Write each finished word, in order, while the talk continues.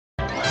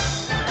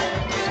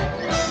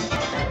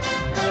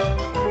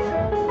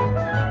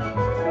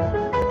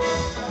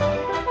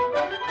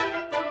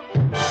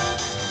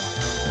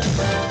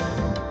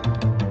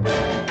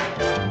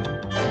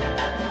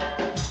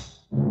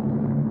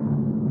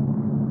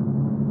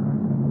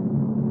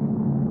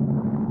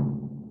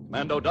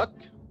Commando Duck,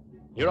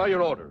 here are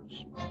your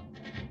orders.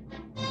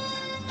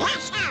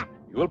 Yes, sir.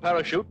 You will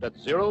parachute at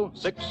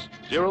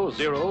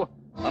 0600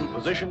 on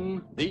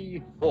position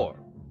D4.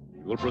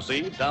 You will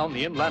proceed down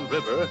the inland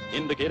river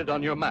indicated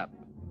on your map.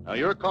 Now,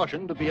 you're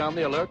cautioned to be on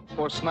the alert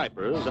for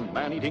snipers and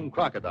man-eating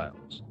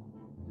crocodiles.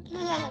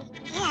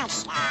 Yes,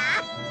 sir.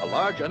 A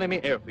large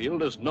enemy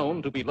airfield is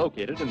known to be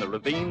located in the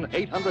ravine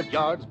 800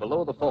 yards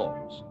below the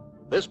falls.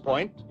 This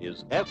point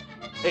is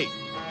F8.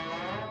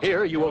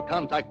 Here you will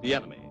contact the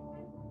enemy.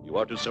 You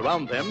are to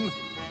surround them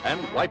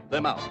and wipe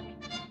them out.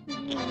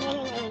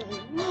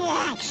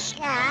 Yes,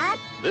 sir.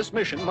 This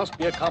mission must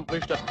be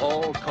accomplished at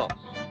all costs.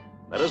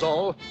 That is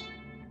all.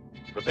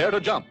 Prepare to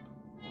jump.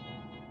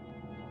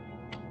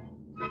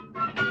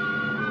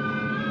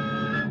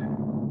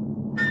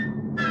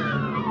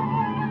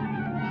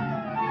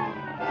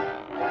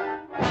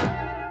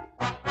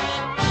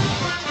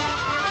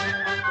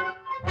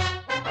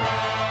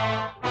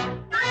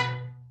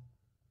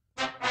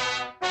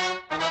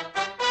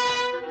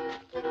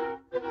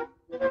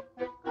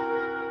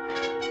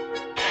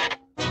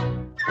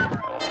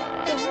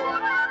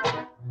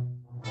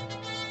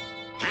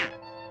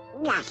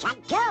 Yes, I'm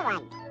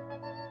doing.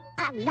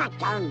 I'm not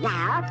going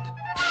out.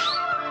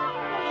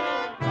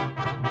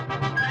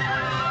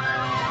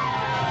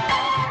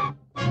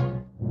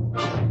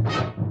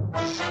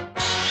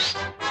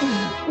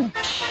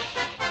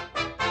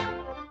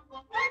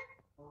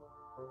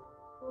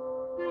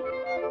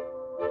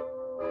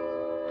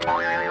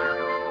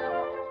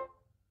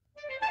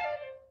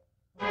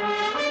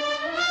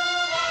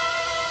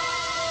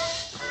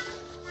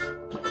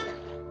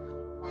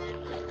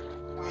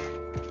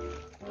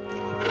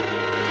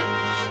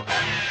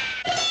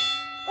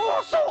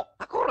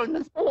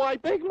 Oh, I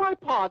beg my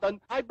pardon.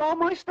 I bow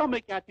my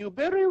stomach at you,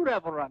 very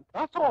reverent.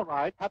 That's all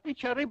right. Happy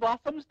cherry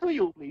blossoms to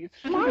you, please.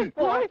 My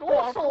boy,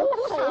 that's all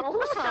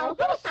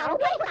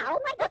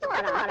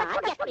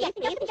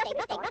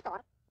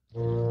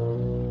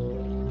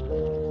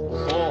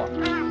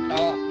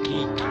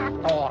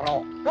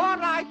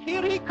right,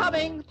 here he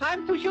coming.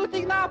 Time to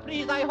shooting now,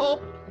 please, I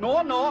hope.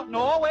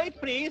 No,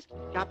 wait, please.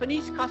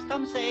 Japanese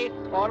customs say,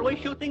 always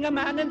shooting a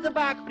man in the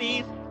back,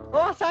 please.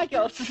 Oh, thank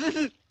you.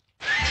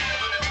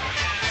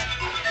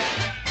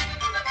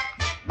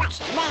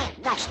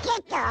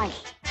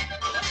 Mosquitoes.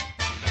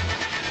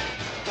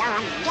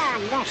 Darn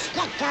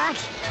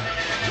mosquitoes.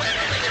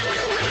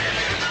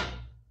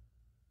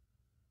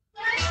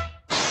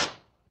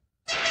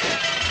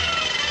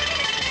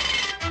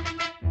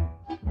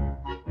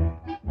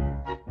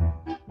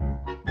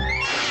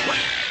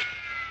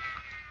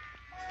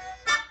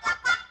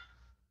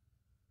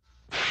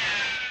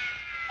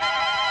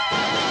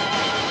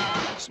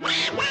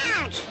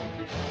 Smash!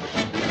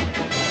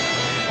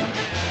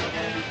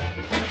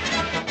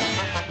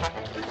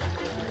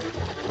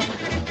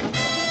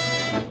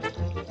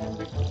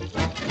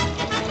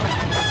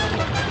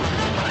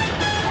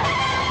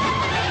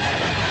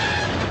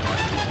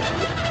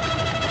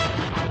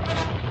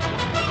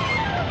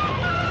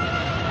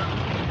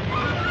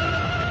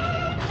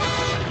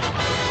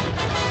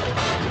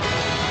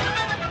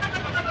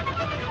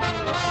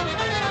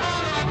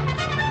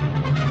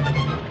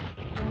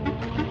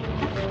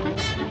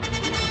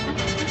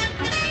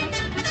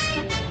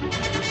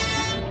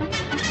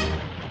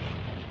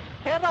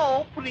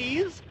 Hello,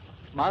 please.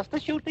 Master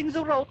shooting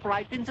the rope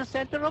right in the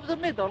center of the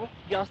middle,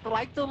 just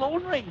like the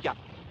Lone Ranger.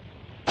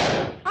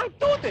 I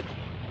did it!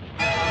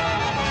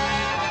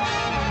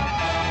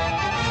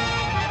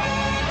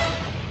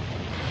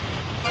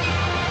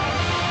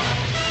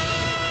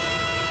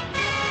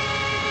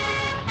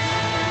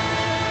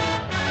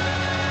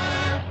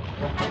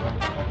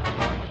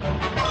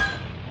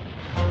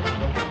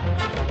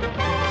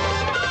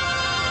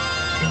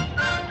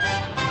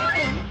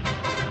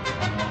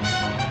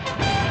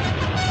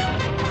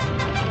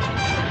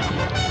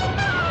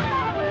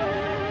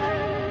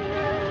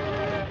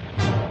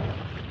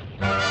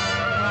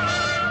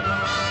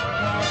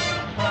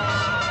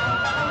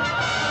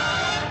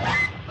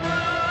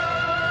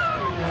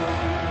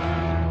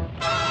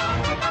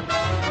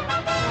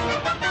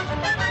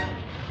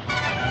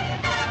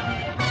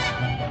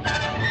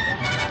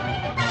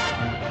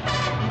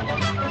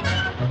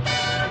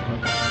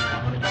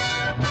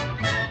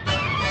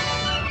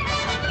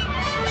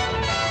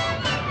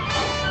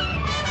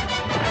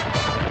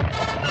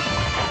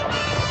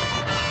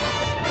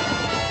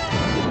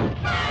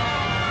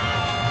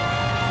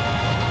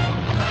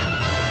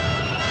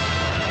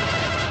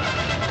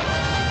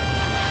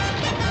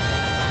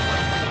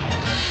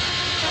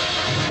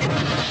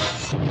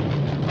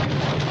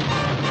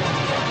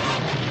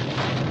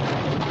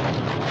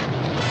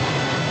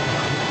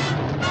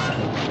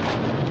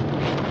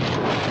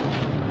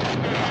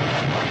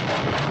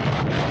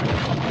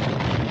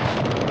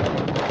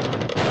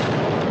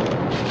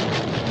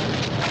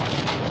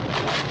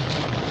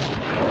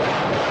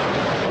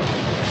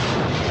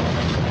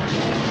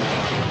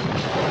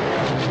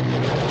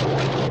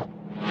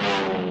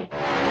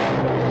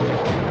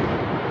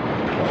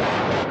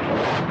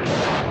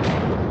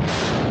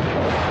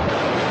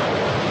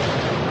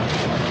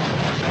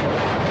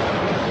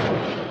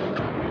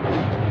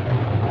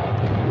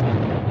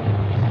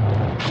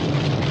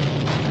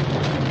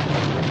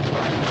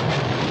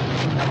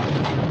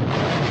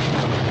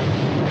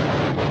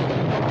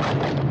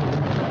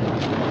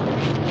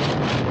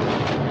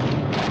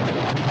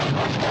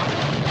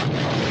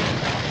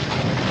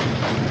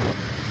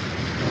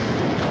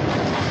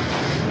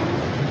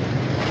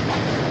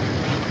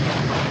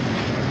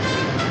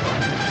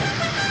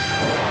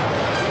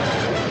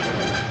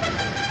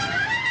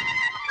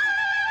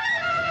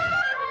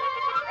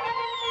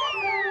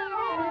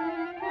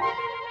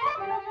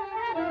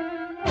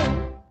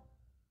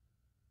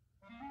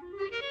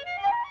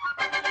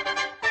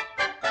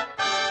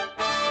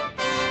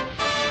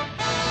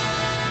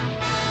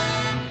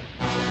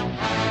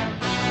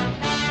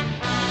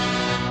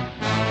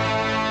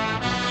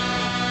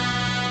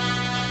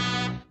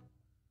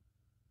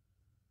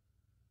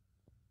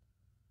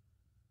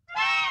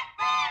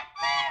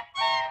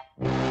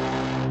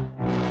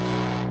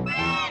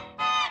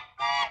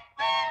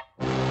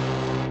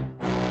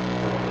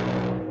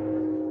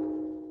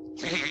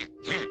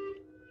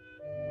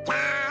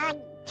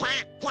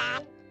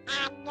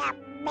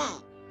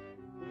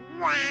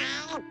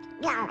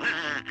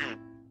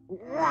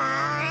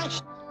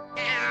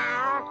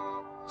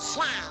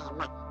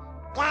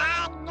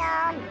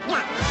 Commando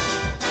Duck.